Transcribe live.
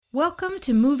Welcome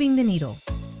to Moving the Needle.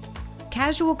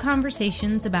 Casual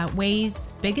conversations about ways,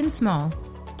 big and small,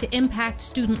 to impact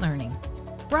student learning.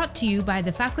 Brought to you by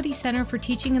the Faculty Center for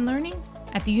Teaching and Learning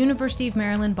at the University of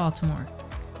Maryland, Baltimore.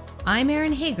 I'm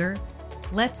Erin Hager.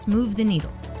 Let's move the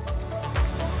needle.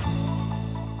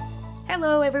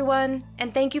 Hello, everyone,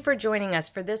 and thank you for joining us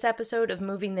for this episode of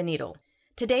Moving the Needle.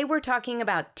 Today, we're talking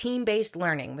about team-based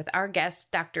learning with our guests,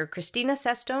 Dr. Christina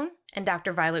Sestone and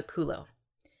Dr. Violet Kulo.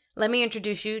 Let me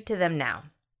introduce you to them now.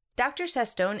 Dr.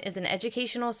 Sestone is an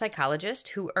educational psychologist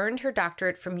who earned her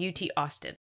doctorate from UT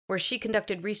Austin, where she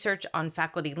conducted research on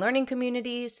faculty learning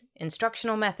communities,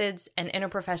 instructional methods, and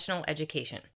interprofessional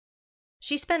education.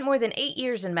 She spent more than 8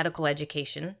 years in medical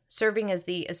education, serving as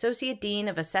the Associate Dean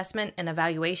of Assessment and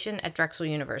Evaluation at Drexel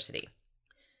University.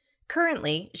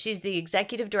 Currently, she's the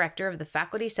Executive Director of the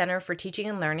Faculty Center for Teaching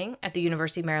and Learning at the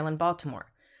University of Maryland, Baltimore,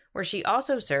 where she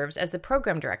also serves as the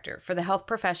Program Director for the Health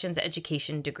Professions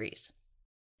Education degrees.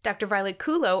 Dr. Violet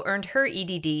Kulo earned her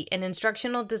EDD in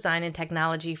Instructional Design and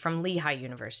Technology from Lehigh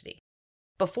University.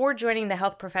 Before joining the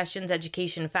Health Professions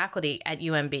Education faculty at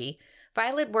UMB,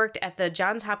 Violet worked at the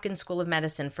Johns Hopkins School of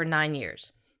Medicine for 9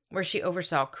 years, where she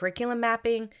oversaw curriculum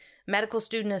mapping, medical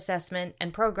student assessment,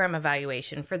 and program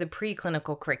evaluation for the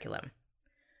preclinical curriculum.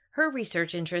 Her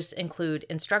research interests include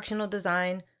instructional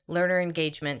design, learner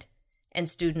engagement, and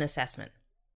student assessment.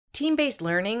 Team-based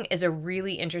learning is a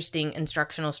really interesting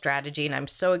instructional strategy, and I'm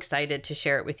so excited to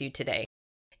share it with you today.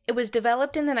 It was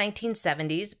developed in the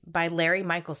 1970s by Larry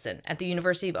Michelson at the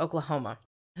University of Oklahoma,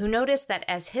 who noticed that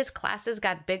as his classes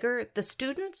got bigger, the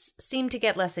students seemed to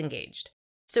get less engaged.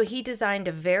 So he designed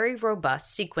a very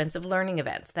robust sequence of learning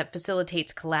events that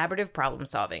facilitates collaborative problem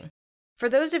solving. For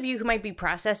those of you who might be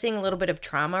processing a little bit of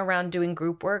trauma around doing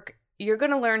group work, you're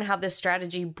going to learn how this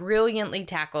strategy brilliantly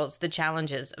tackles the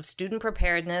challenges of student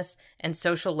preparedness and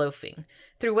social loafing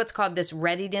through what's called this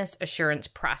readiness assurance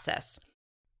process.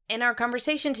 In our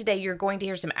conversation today, you're going to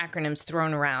hear some acronyms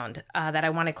thrown around that I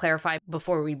want to clarify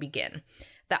before we begin.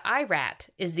 The IRAT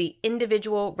is the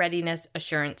Individual Readiness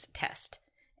Assurance Test,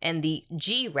 and the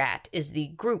GRAT is the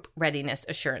Group Readiness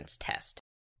Assurance Test.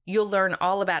 You'll learn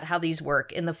all about how these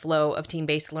work in the flow of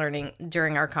team-based learning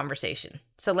during our conversation.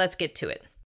 So let's get to it.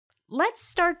 Let's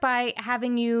start by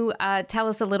having you tell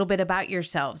us a little bit about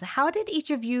yourselves. How did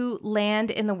each of you land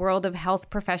in the world of health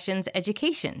professions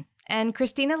education? And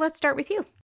Christina, let's start with you.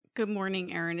 Good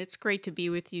morning, Erin. It's great to be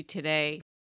with you today.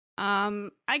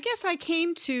 I guess I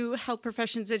came to health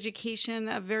professions education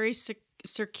a very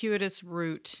circuitous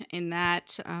route in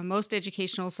that most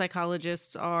educational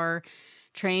psychologists are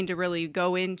trained to really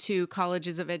go into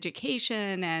colleges of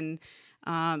education and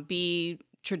be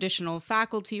traditional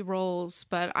faculty roles,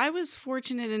 but I was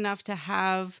fortunate enough to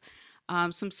have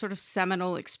some sort of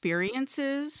seminal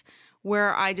experiences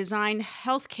where I designed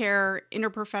healthcare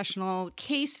interprofessional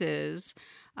cases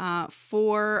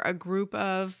for a group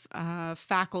of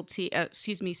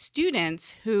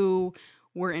students who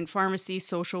were in pharmacy,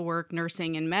 social work,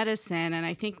 nursing, and medicine, and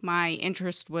I think my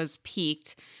interest was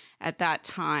piqued at that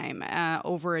time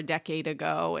over a decade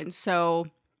ago, and so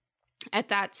at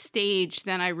that stage,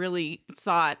 then I really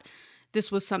thought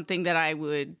this was something that I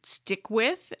would stick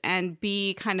with and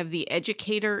be kind of the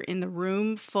educator in the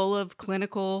room full of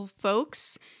clinical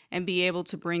folks and be able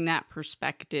to bring that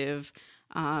perspective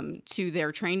to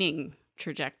their training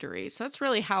trajectory. So that's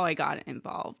really how I got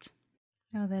involved.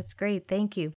 Oh, that's great.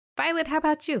 Thank you. Violet, how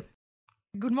about you?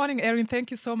 Good morning, Erin. Thank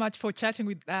you so much for chatting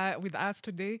with us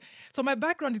today. So my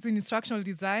background is in instructional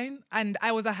design, and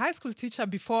I was a high school teacher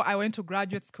before I went to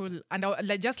graduate school. And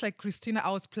just like Christina,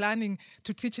 I was planning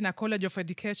to teach in a college of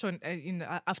education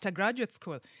after graduate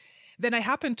school. Then I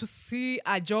happened to see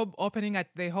a job opening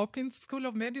at the Hopkins School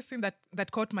of Medicine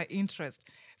that caught my interest.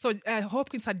 So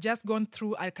Hopkins had just gone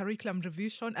through a curriculum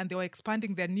revision, and they were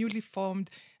expanding their newly formed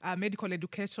medical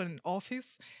education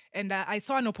office. And I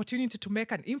saw an opportunity to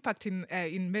make an impact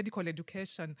in medical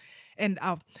education. And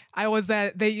I was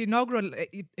the inaugural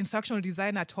instructional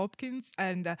designer at Hopkins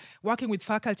and working with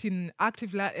faculty in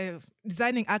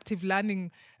designing active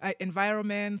learning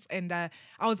environments. And I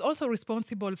was also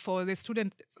responsible for the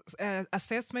student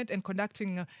assessment and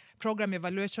conducting program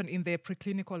evaluation in the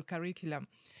preclinical curriculum.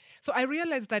 So I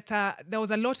realized that there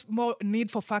was a lot more need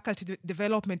for faculty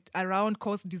development around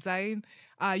course design,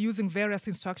 using various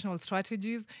instructional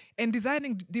strategies, and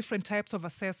designing different types of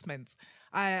assessments.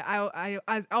 I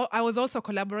was also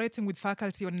collaborating with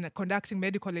faculty on conducting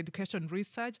medical education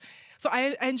research. So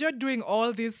I enjoyed doing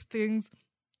all these things,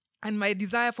 and my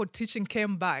desire for teaching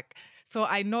came back. So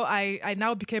I know I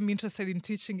now became interested in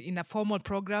teaching in a formal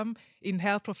program in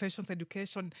health professions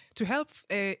education to help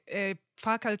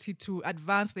faculty to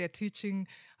advance their teaching,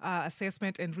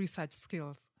 assessment, and research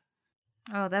skills.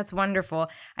 Oh, that's wonderful.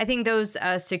 I think those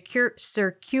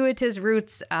circuitous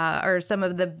routes are some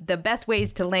of the best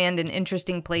ways to land in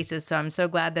interesting places. So I'm so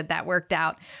glad that worked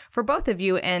out for both of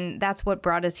you. And that's what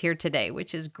brought us here today,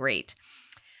 which is great.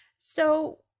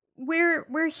 So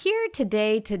we're here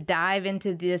today to dive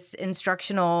into this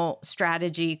instructional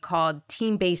strategy called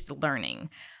team-based learning.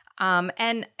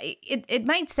 And it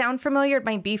might sound familiar, it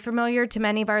might be familiar to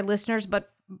many of our listeners,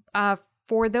 but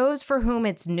for those for whom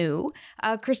it's new,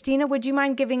 Christina, would you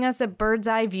mind giving us a bird's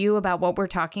eye view about what we're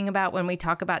talking about when we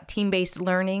talk about team-based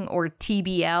learning, or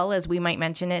TBL, as we might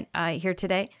mention it here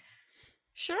today?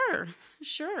 Sure.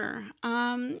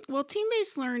 Well,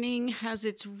 team-based learning has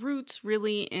its roots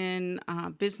really in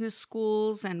business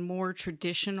schools and more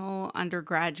traditional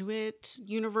undergraduate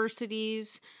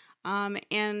universities.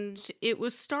 And it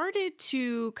was started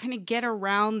to kind of get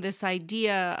around this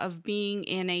idea of being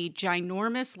in a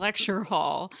ginormous lecture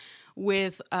hall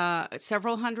with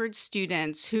several hundred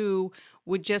students who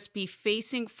would just be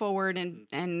facing forward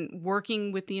and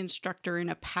working with the instructor in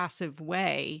a passive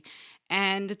way.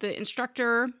 And the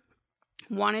instructor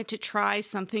wanted to try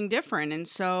something different. And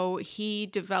so he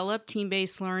developed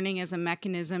team-based learning as a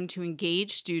mechanism to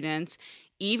engage students,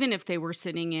 even if they were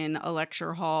sitting in a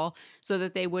lecture hall, so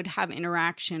that they would have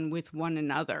interaction with one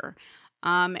another.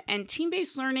 And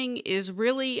team-based learning is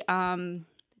really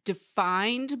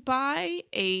defined by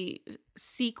a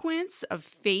sequence of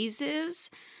phases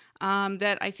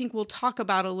that I think we'll talk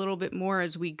about a little bit more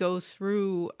as we go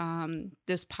through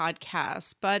this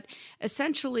podcast. But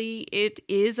essentially, it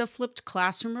is a flipped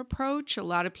classroom approach. A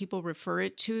lot of people refer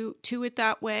it to it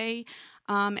that way.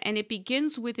 And it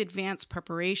begins with advanced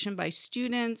preparation by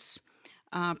students,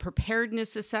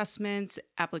 preparedness assessments,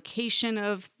 application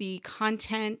of the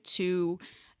content to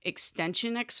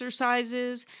extension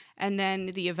exercises, and then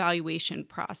the evaluation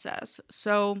process.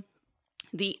 So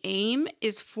the aim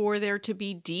is for there to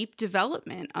be deep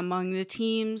development among the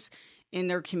teams in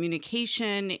their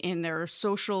communication, in their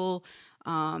social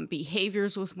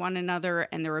behaviors with one another,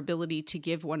 and their ability to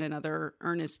give one another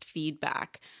earnest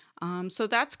feedback. So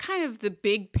that's kind of the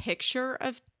big picture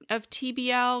of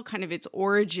TBL, kind of its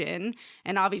origin.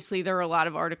 And obviously there are a lot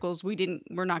of articles. We're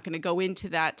not going to go into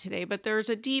that today, but there's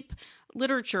a deep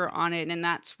literature on it. And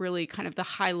that's really kind of the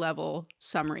high level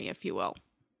summary, if you will.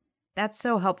 That's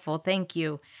so helpful. Thank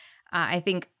you. I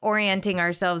think orienting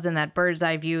ourselves in that bird's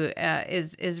eye view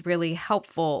is really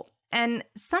helpful. And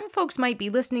some folks might be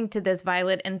listening to this,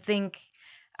 Violet, and think,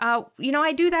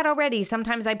 I do that already.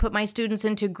 Sometimes I put my students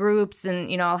into groups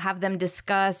and, I'll have them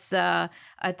discuss a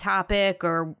topic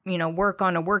or, work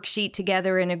on a worksheet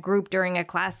together in a group during a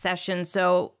class session.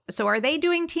 So are they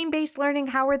doing team-based learning?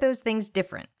 How are those things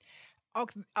different?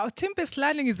 Our team-based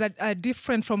learning is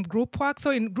different from group work.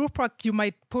 So in group work, you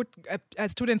might put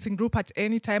students in group at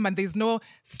any time, and there's no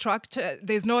structure,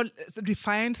 there's no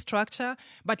defined structure.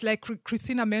 But like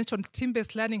Christina mentioned,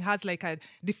 team-based learning has like a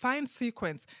defined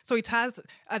sequence. So it has,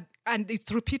 and it's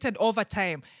repeated over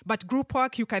time. But group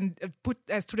work, you can put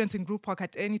students in group work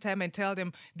at any time and tell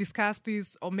them, discuss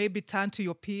this, or maybe turn to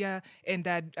your peer and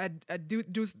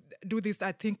do this,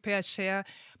 I think, pair share.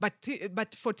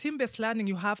 But for team-based learning,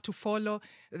 you have to follow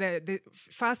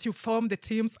first you form the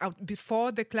teams out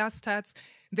before the class starts.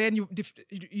 Then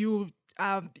you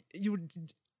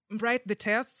write the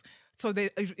tests, so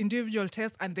the individual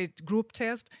test and the group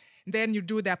test. Then you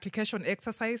do the application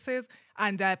exercises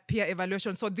and peer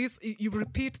evaluation. So you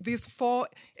repeat these 4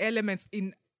 elements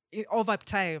in over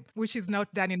time, which is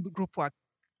not done in group work.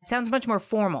 It sounds much more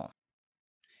formal.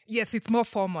 Yes, it's more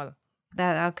formal.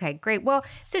 Okay, great. Well,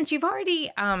 since you've already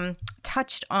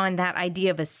touched on that idea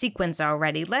of a sequence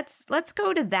already, let's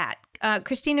go to that.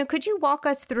 Christina, could you walk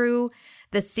us through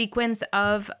the sequence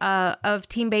of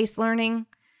team-based learning?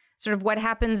 Sort of what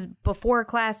happens before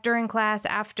class, during class,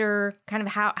 after, kind of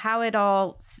how it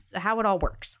all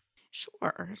works.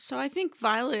 Sure. So I think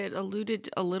Violet alluded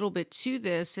a little bit to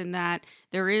this in that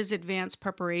there is advanced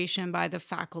preparation by the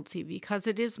faculty because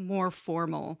it is more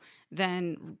formal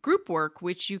than group work,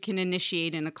 which you can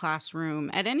initiate in a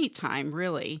classroom at any time,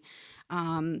 really.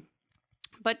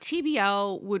 But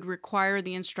TBL would require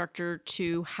the instructor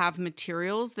to have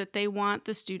materials that they want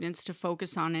the students to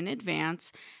focus on in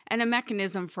advance and a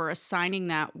mechanism for assigning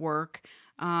that work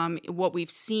What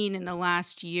we've seen in the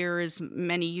last year is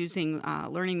many using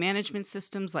learning management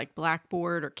systems like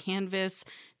Blackboard or Canvas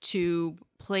to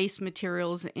place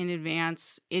materials in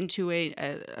advance into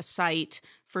a site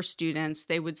for students.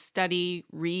 They would study,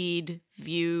 read,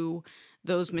 view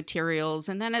those materials,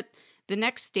 and then at the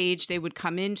next stage, they would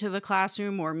come into the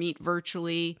classroom or meet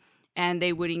virtually, and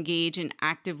they would engage in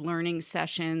active learning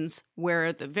sessions where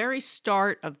at the very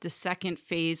start of the second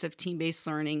phase of team-based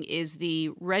learning is the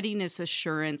readiness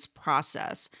assurance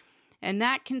process. And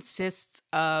that consists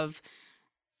of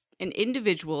an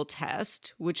individual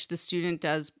test, which the student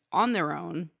does on their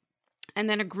own, and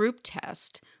then a group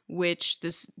test, which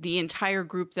the entire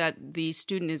group that the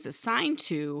student is assigned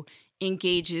to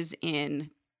engages in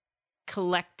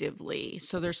collectively.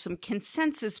 So there's some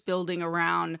consensus building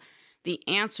around the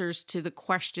answers to the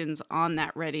questions on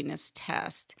that readiness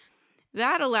test.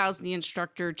 That allows the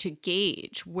instructor to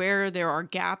gauge where there are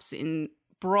gaps in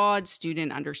broad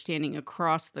student understanding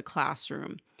across the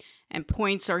classroom, and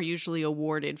points are usually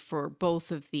awarded for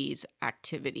both of these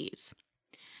activities.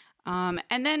 And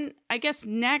then I guess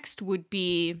next would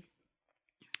be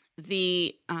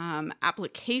the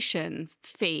application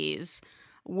phase,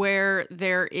 where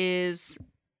there is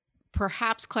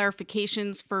perhaps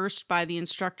clarifications first by the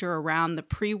instructor around the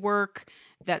pre-work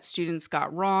that students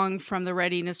got wrong from the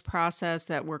readiness process,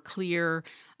 that were clear,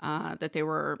 that they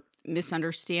were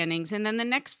misunderstandings. And then the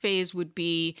next phase would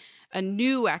be a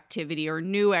new activity or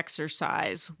new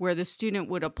exercise where the student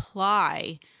would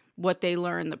apply what they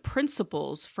learned, the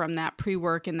principles from that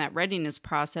pre-work and that readiness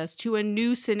process, to a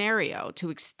new scenario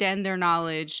to extend their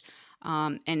knowledge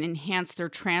and enhance their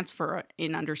transfer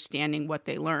in understanding what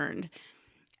they learned.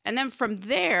 And then from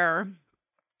there,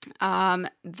 they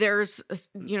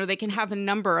can have a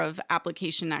number of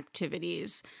application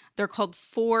activities. They're called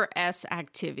 4S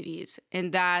activities.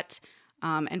 And that,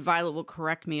 and Violet will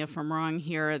correct me if I'm wrong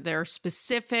here, they're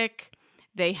specific.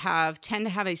 They tend to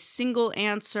have a single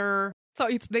answer. So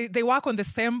they work on the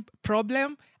same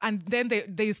problem, and then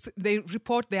they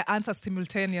report their answers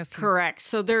simultaneously. Correct.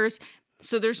 So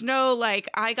there's no like,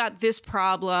 I got this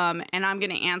problem and I'm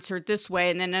going to answer it this way,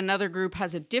 and then another group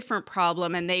has a different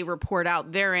problem and they report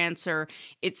out their answer.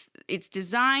 It's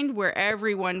designed where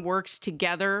everyone works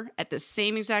together at the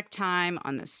same exact time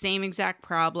on the same exact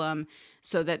problem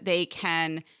so that they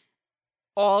can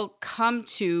all come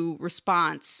to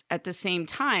response at the same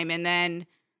time. And then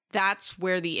that's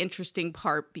where the interesting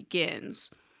part begins.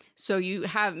 So you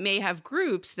may have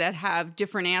groups that have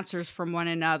different answers from one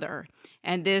another,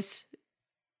 and this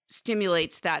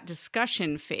stimulates that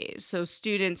discussion phase. So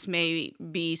students may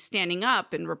be standing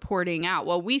up and reporting out,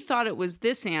 well, we thought it was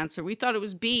this answer, we thought it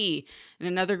was B, and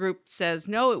another group says,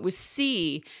 no, it was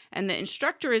C. And the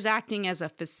instructor is acting as a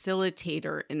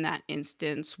facilitator in that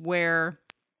instance, where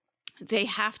they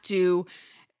have to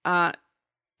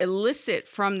elicit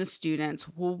from the students,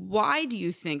 well, why do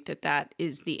you think that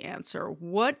is the answer?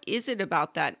 What is it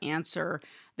about that answer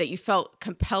that you felt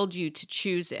compelled you to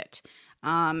choose it?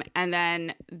 And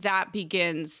then that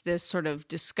begins this sort of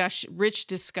rich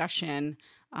discussion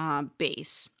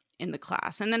base in the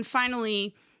class. And then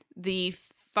finally, the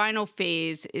final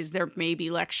phase is there may be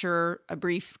a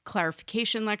brief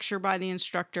clarification lecture by the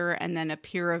instructor, and then a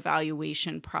peer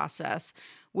evaluation process,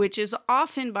 which is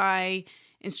often by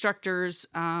instructors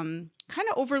kind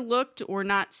of overlooked or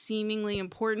not seemingly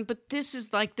important, but this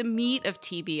is like the meat of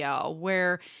TBL,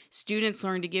 where students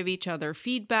learn to give each other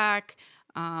feedback,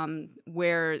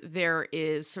 where there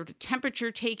is sort of temperature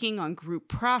taking on group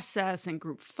process and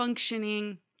group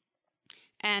functioning,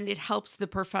 and it helps the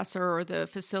professor or the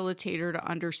facilitator to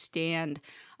understand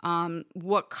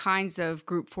what kinds of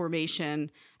group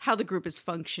formation, how the group is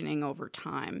functioning over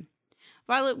time.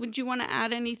 Violet, would you want to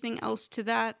add anything else to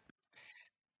that?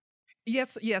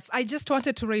 Yes. I just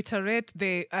wanted to reiterate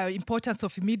the importance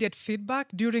of immediate feedback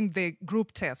during the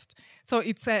group test. So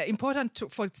it's important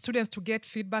for students to get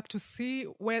feedback to see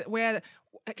where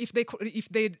if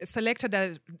they selected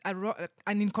an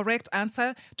incorrect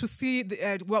answer, to see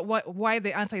why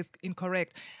the answer is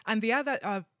incorrect. And the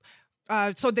other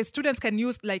so the students can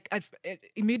use like an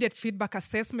immediate feedback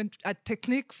assessment, a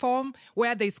technique form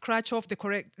where they scratch off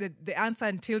the answer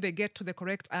until they get to the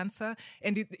correct answer.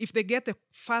 And if they get the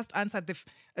first answer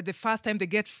the first time, they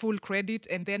get full credit,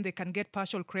 and then they can get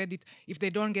partial credit if they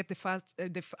don't get the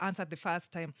answer the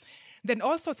first time. Then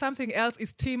also something else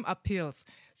is team appeals.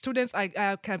 Students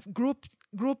can group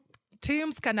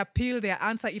teams can appeal their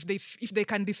answer if they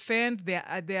can defend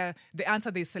the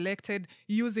answer they selected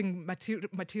using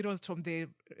materials from the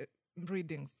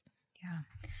readings. Yeah.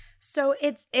 So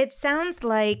it sounds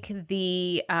like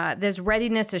this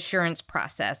readiness assurance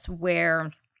process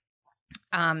where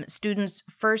students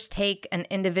first take an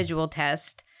individual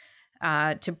test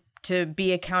to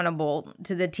be accountable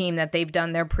to the team that they've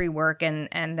done their pre-work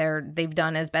and they've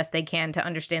done as best they can to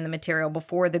understand the material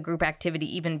before the group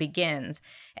activity even begins.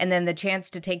 And then the chance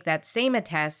to take that same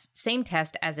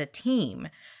test as a team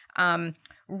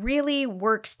really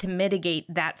works to mitigate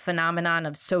that phenomenon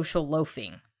of social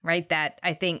loafing, right? That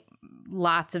I think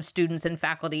lots of students and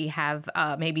faculty have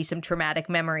maybe some traumatic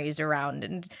memories around.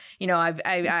 And, you know,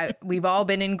 we've all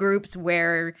been in groups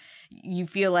where you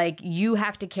feel like you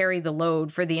have to carry the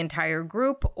load for the entire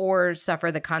group or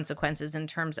suffer the consequences in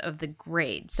terms of the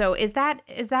grade. So is that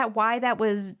why that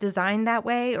was designed that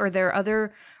way? Or are there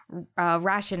other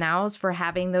rationales for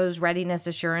having those readiness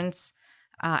assurance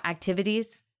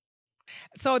activities?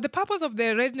 So the purpose of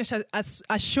the readiness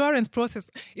assurance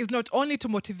process is not only to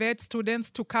motivate students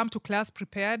to come to class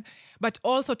prepared, but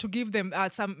also to give them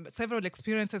several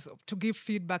experiences to give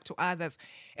feedback to others.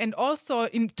 And also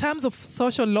in terms of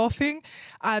social loafing,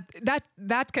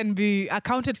 that can be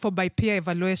accounted for by peer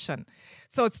evaluation.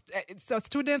 So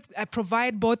students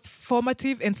provide both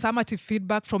formative and summative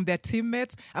feedback from their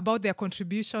teammates about their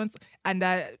contributions and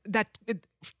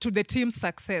to the team's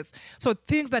success. So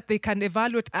things that they can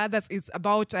evaluate others is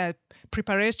about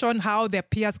preparation, how their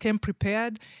peers came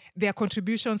prepared, their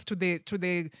contributions to the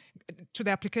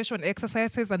application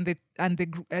exercises and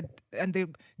the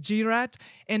GRAT,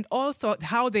 and also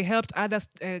how they helped others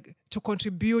to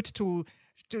contribute to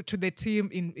the team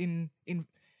in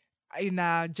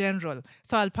general.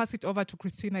 So I'll pass it over to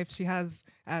Christina if she has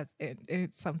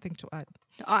something to add.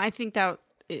 I think that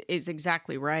is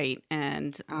exactly right.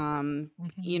 And,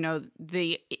 you know,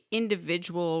 the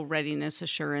individual readiness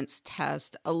assurance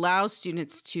test allows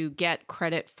students to get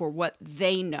credit for what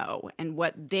they know and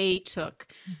what they took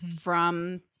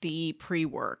from the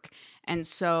pre-work. And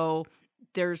so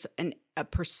there's a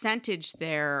percentage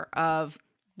there of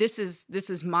this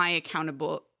is my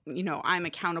accountable. You know, I'm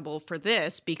accountable for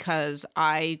this because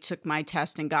I took my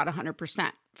test and got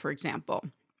 100%, for example.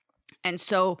 And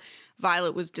so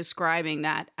Violet was describing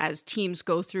that as teams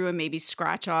go through and maybe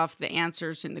scratch off the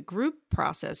answers in the group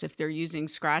process, if they're using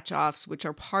scratch offs, which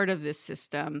are part of this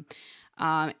system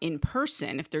in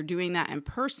person, if they're doing that in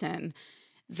person,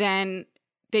 then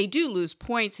they do lose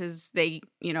points as they,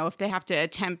 you know, if they have to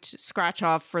attempt scratch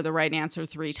off for the right answer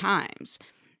 3 times.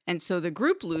 And so the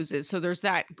group loses. So there's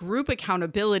that group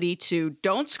accountability to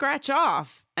don't scratch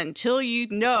off until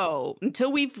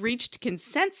we've reached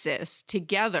consensus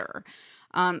together.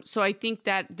 So I think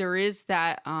that there is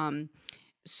that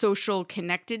social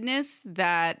connectedness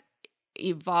that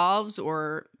evolves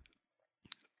or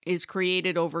is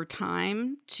created over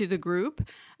time to the group.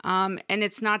 And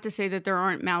it's not to say that there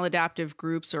aren't maladaptive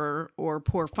groups or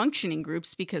poor functioning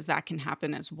groups, because that can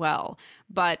happen as well.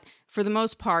 But for the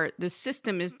most part, the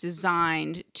system is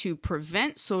designed to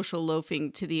prevent social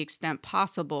loafing to the extent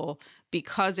possible,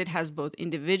 because it has both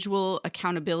individual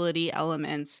accountability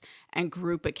elements and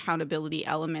group accountability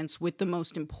elements, with the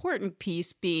most important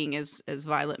piece being, as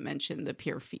Violet mentioned, the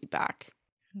peer feedback.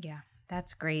 Yeah,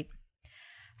 that's great.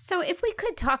 So if we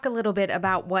could talk a little bit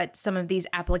about what some of these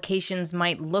applications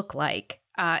might look like,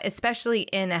 especially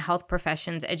in a health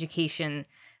professions education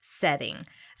setting.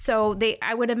 So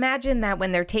I would imagine that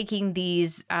when they're taking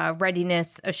these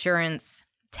readiness assurance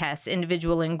tests,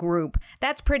 individual and group,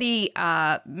 that's pretty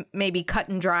maybe cut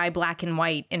and dry, black and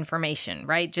white information,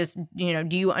 right? Just, you know,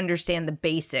 do you understand the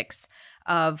basics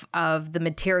of the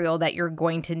material that you're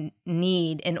going to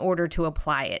need in order to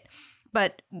apply it?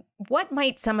 But what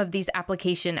might some of these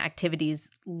application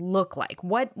activities look like?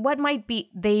 What might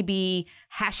they be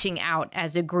hashing out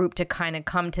as a group to kind of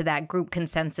come to that group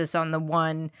consensus on the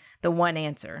one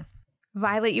answer?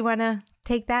 Violet, you want to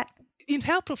take that? In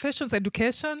health professions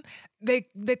education, the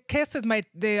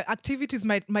activities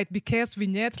might be case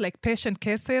vignettes, like patient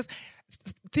cases,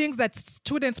 things that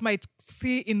students might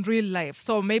see in real life.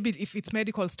 So maybe if it's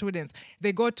medical students,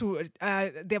 they go to,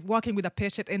 they're working with a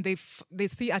patient and they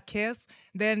see a case,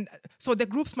 so the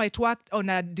groups might work on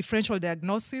a differential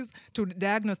diagnosis to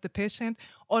diagnose the patient,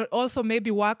 or also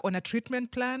maybe work on a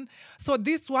treatment plan. So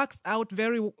this works out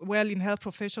very well in health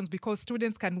professions, because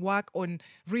students can work on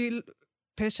real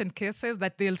patient cases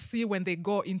that they'll see when they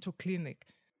go into clinic.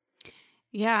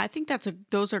 Yeah, I think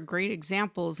those are great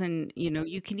examples. And, you know,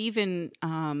 you can even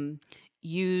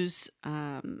use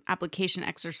application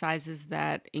exercises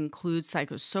that include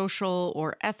psychosocial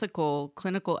or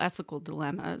clinical ethical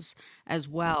dilemmas as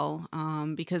well,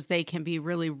 because they can be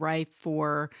really ripe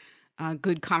for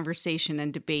good conversation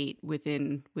and debate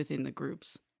within the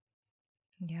groups.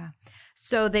 Yeah.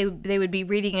 So they would be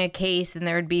reading a case and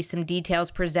there would be some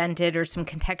details presented or some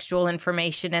contextual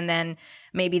information. And then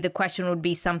maybe the question would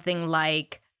be something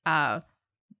like,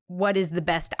 what is the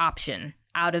best option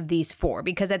out of these four?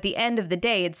 Because at the end of the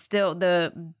day, it's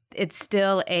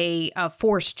still a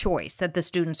forced choice that the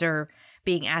students are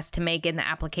being asked to make in the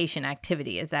application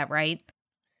activity. Is that right?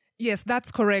 Yes,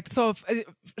 that's correct. So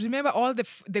remember, all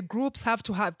the groups have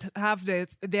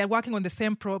they are working on the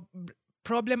same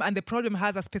problem, and the problem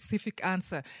has a specific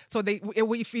answer. So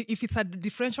if it's a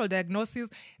differential diagnosis,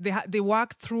 they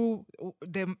work through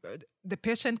the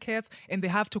patient case, and they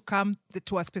have to come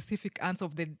to a specific answer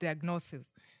of the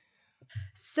diagnosis.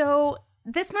 So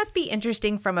this must be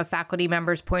interesting from a faculty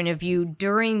member's point of view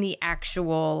during the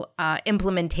actual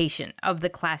implementation of the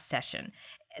class session.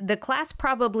 The class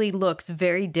probably looks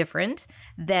very different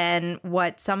than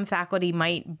what some faculty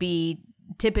might be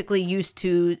typically used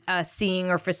to seeing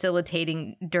or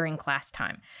facilitating during class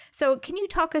time. So can you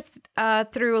talk us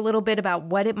through a little bit about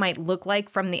what it might look like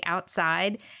from the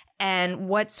outside and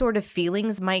what sort of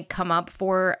feelings might come up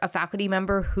for a faculty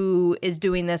member who is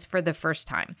doing this for the first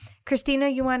time? Christina,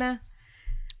 you want to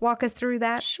walk us through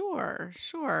that? Sure.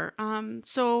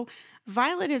 So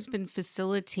Violet has been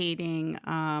facilitating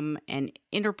an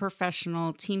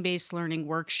interprofessional team-based learning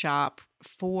workshop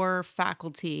for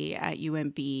faculty at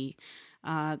UMB.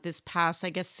 This past,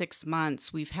 6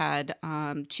 months, we've had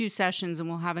 2 sessions, and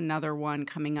we'll have another one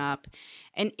coming up.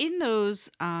 And in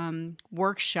those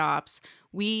workshops,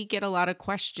 we get a lot of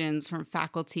questions from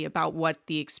faculty about what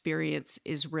the experience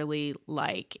is really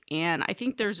like. And I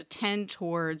think there's a tend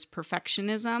towards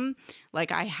perfectionism.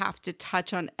 Like, I have to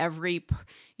touch on every,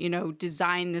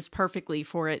 design this perfectly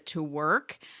for it to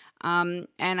work. And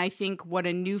I think what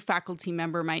a new faculty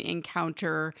member might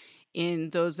encounter in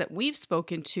those that we've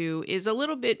spoken to is a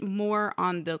little bit more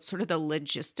on the sort of the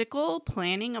logistical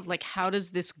planning of like, how does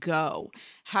this go?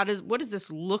 What does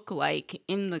this look like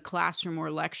in the classroom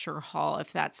or lecture hall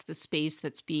if that's the space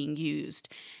that's being used?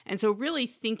 And so really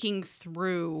thinking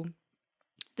through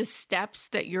the steps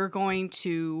that you're going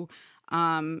to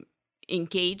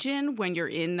engage in when you're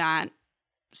in that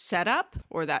setup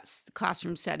or that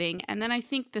classroom setting. And then I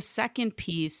think the second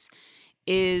piece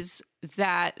is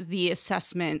that the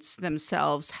assessments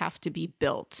themselves have to be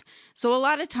built. So a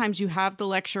lot of times you have the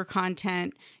lecture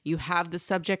content, you have the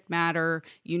subject matter,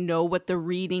 you know what the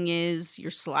reading is,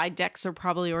 your slide decks are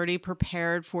probably already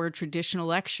prepared for a traditional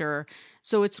lecture.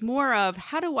 So it's more of,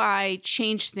 how do I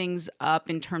change things up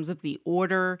in terms of the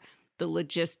order, the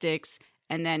logistics,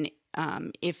 and then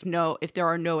if there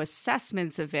are no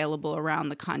assessments available around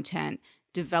the content,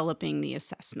 developing the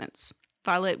assessments.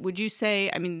 Violet, would you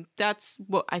say, that's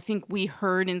what I think we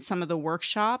heard in some of the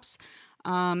workshops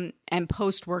and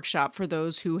post-workshop for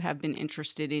those who have been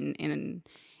interested in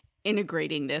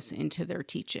integrating this into their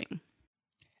teaching.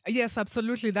 Yes,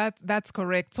 absolutely. That's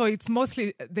correct. So it's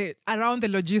mostly around the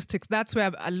logistics. That's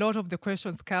where a lot of the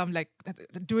questions come, like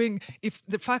if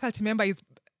the faculty member is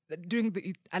doing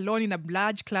it alone in a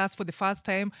large class for the first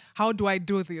time, how do I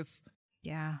do this?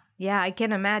 Yeah, I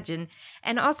can imagine.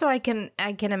 And also I can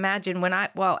imagine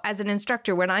as an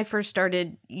instructor, when I first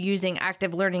started using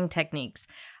active learning techniques,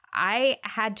 I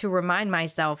had to remind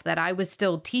myself that I was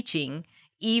still teaching,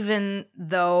 even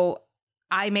though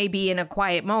I may be in a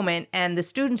quiet moment and the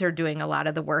students are doing a lot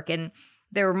of the work. And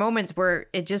there were moments where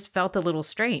it just felt a little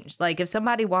strange. Like if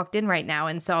somebody walked in right now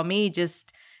and saw me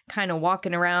just kind of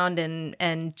walking around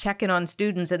and checking on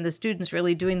students and the students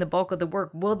really doing the bulk of the work,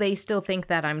 will they still think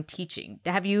that I'm teaching?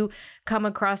 Have you come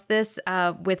across this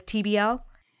with TBL?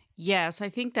 Yes, I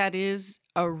think that is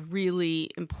a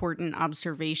really important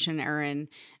observation, Erin,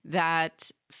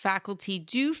 that faculty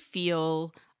do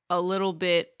feel a little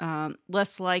bit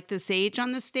less like the sage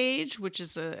on the stage, which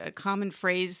is a common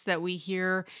phrase that we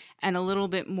hear, and a little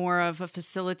bit more of a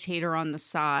facilitator on the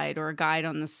side or a guide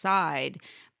on the side.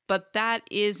 But that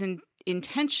is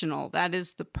intentional. That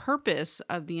is the purpose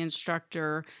of the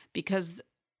instructor, because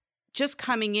just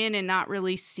coming in and not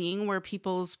really seeing where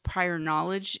people's prior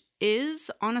knowledge is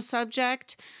on a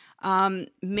subject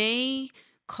may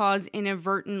cause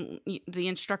the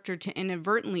instructor to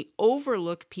inadvertently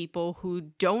overlook people who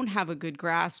don't have a good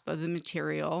grasp of the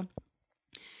material.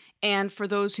 And for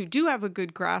those who do have a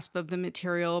good grasp of the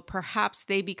material, perhaps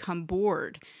they become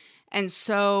bored. And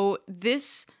so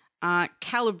this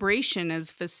calibration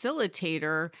as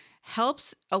facilitator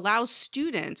allows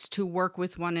students to work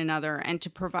with one another and to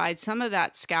provide some of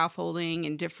that scaffolding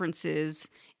and differences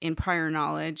in prior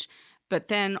knowledge, but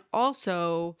then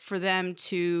also for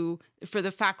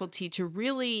the faculty to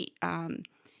really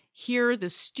hear the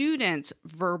students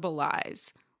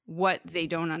verbalize what they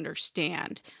don't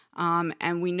understand.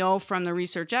 And we know from the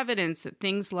research evidence that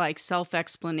things like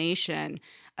self-explanation,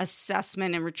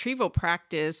 assessment, and retrieval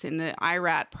practice in the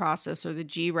IRAT process or the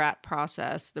GRAT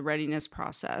process, the readiness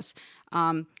process,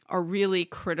 are really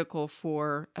critical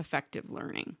for effective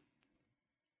learning.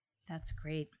 That's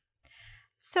great.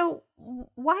 So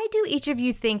why do each of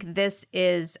you think this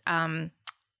is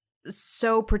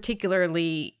so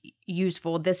particularly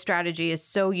useful? This strategy is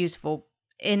so useful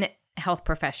in health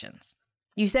professions.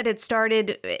 You said it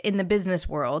started in the business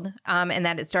world and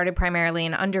that it started primarily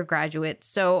in undergraduate.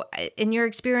 So in your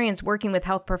experience working with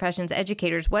health professions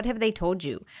educators, what have they told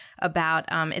you about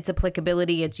its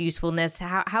applicability, its usefulness?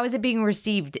 How is it being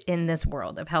received in this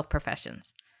world of health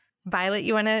professions? Violet,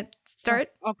 you want to start?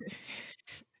 Okay.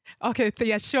 Okay,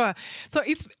 yeah, sure. So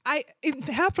in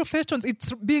health professions,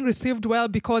 it's being received well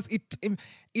because it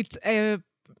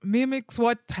mimics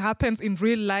what happens in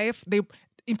real life.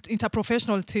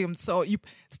 Interprofessional teams. So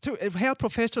health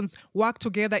professions work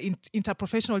together in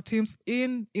interprofessional teams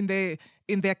in their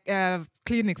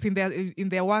clinics, in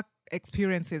their work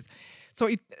experiences. So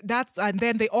and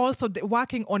then they also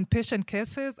working on patient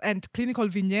cases and clinical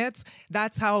vignettes.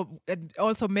 That's how it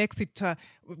also makes it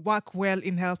work well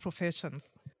in health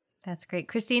professions. That's great.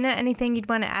 Christina, anything you'd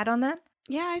want to add on that?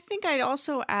 Yeah, I think I'd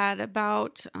also add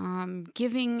about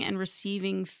giving and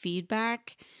receiving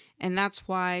feedback. And that's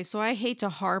why, so I hate to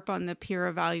harp on the peer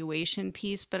evaluation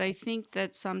piece, but I think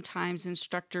that sometimes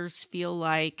instructors feel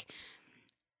like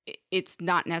it's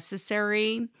not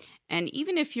necessary. And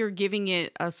even if you're giving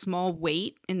it a small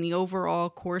weight in the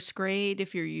overall course grade,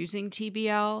 if you're using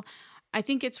TBL, I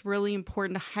think it's really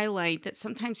important to highlight that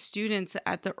sometimes students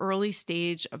at the early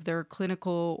stage of their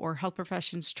clinical or health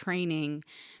professions training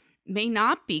may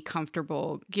not be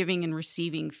comfortable giving and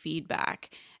receiving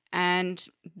feedback. And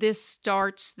this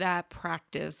starts that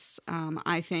practice,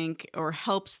 I think, or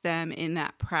helps them in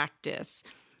that practice.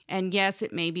 And yes,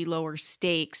 it may be lower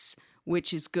stakes,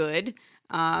 which is good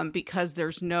because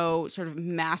there's no sort of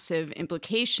massive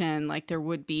implication like there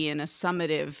would be in a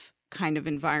summative kind of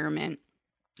environment.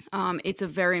 It's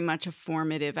very much a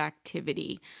formative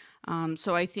activity.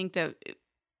 So I think that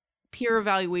peer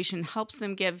evaluation helps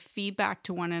them give feedback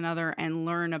to one another and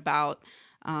learn about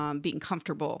being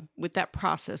comfortable with that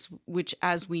process, which,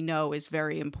 as we know, is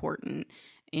very important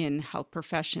in health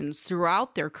professions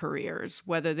throughout their careers,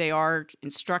 whether they are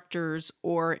instructors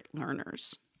or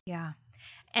learners. Yeah.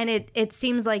 And it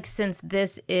seems like since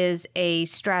this is a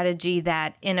strategy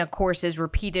that in a course is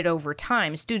repeated over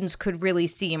time, students could really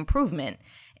see improvement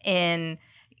in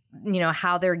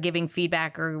how they're giving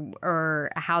feedback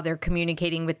or how they're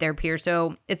communicating with their peers.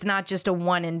 So it's not just a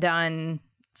one and done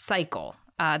cycle.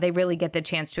 They really get the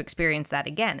chance to experience that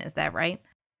again. Is that right?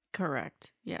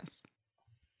 Correct. Yes.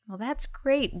 Well, that's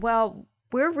great. Well,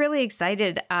 we're really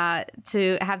excited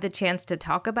to have the chance to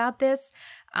talk about this.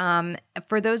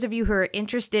 For those of you who are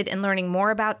interested in learning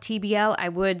more about TBL, I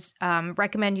would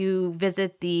recommend you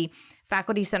visit the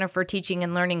Faculty Center for Teaching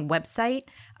and Learning website,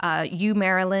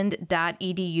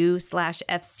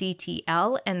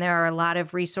 umaryland.edu/FCTL. And there are a lot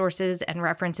of resources and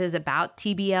references about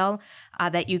TBL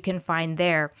that you can find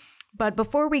there. But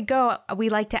before we go, we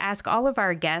like to ask all of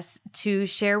our guests to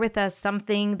share with us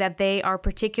something that they are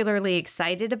particularly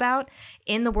excited about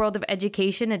in the world of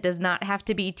education. It does not have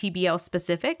to be TBL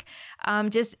specific.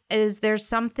 Just is there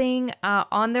something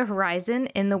on the horizon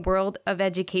in the world of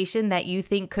education that you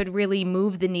think could really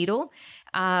move the needle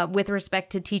with respect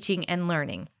to teaching and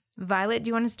learning? Violet, do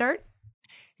you want to start?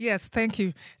 Yes, thank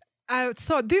you.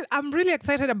 I'm really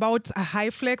excited about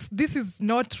HyFlex. This is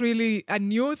not really a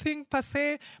new thing per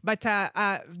se, but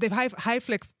the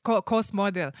HyFlex course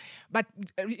model. But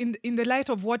in the light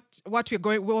of what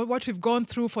we've gone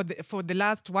through for the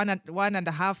last one and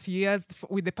a half years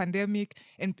with the pandemic,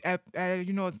 and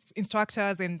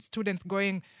instructors and students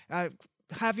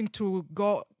having to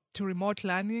go to remote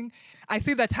learning, I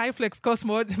see that HyFlex course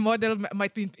model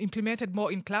might be implemented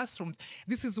more in classrooms.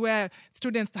 This is where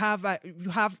students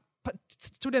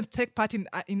students take part in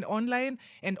online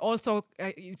and also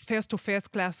face-to-face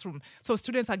classroom. So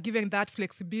students are given that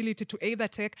flexibility to either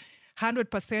take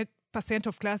 100%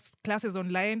 of classes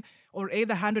online, or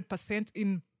either 100%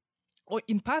 in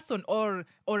person, or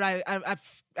a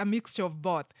mixture of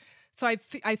both. So I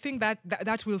think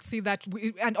that we'll see that,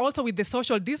 and also with the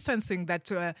social distancing that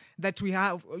we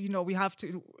have, we have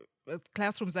to.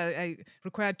 Classrooms are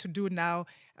required to do now.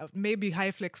 Maybe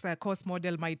HyFlex course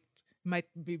model might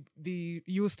be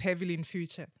used heavily in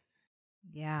future.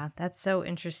 Yeah, that's so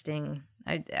interesting.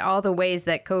 All the ways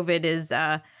that COVID is,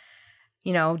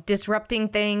 disrupting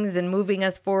things and moving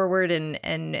us forward and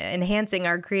enhancing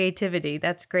our creativity.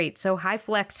 That's great. So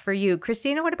HyFlex for you.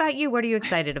 Christina, what about you? What are you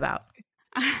excited about?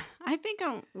 I think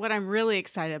what I'm really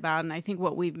excited about, and I think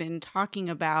what we've been talking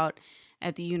about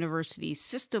at the university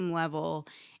system level,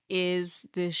 is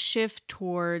the shift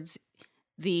towards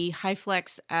the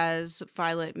HyFlex, as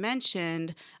Violet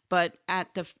mentioned, but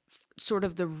at the sort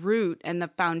of the root and the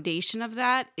foundation of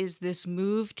that is this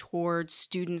move towards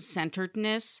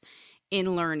student-centeredness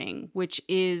in learning, which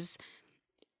is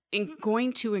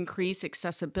going to increase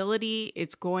accessibility.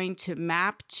 It's going to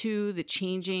map to the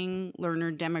changing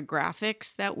learner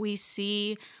demographics that we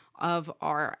see of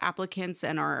our applicants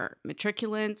and our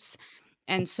matriculants.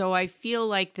 And so I feel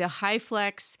like the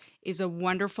HyFlex is a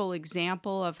wonderful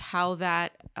example of how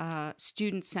that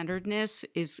student-centeredness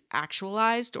is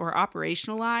actualized or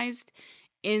operationalized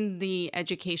in the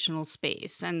educational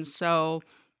space. And so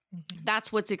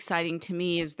that's what's exciting to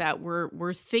me, is that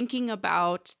we're thinking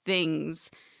about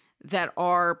things that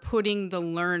are putting the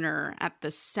learner at the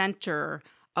center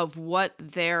of what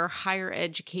their higher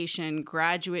education,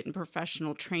 graduate, and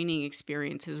professional training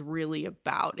experience is really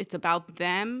about. It's about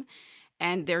them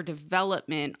and their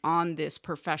development on this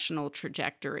professional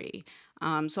trajectory.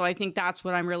 So I think that's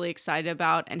what I'm really excited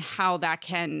about, and how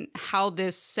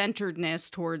this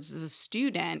centeredness towards the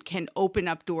student can open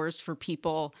up doors for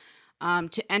people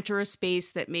to enter a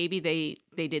space that maybe they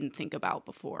didn't think about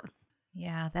before.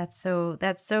 Yeah, that's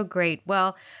so great.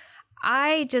 Well,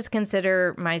 I just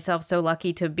consider myself so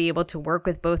lucky to be able to work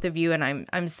with both of you, and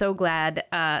I'm so glad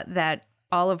that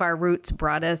all of our roots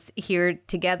brought us here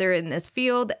together in this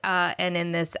field and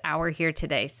in this hour here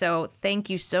today. So thank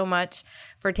you so much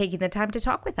for taking the time to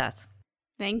talk with us.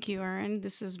 Thank you, Erin.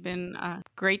 This has been a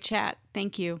great chat.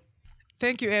 Thank you.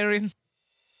 Thank you, Erin.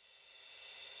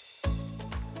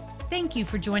 Thank you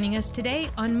for joining us today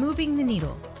on Moving the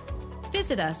Needle.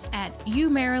 Visit us at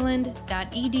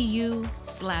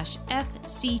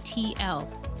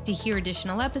umaryland.edu/FCTL to hear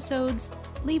additional episodes,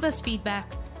 leave us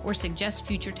feedback, or suggest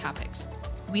future topics.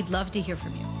 We'd love to hear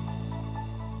from you.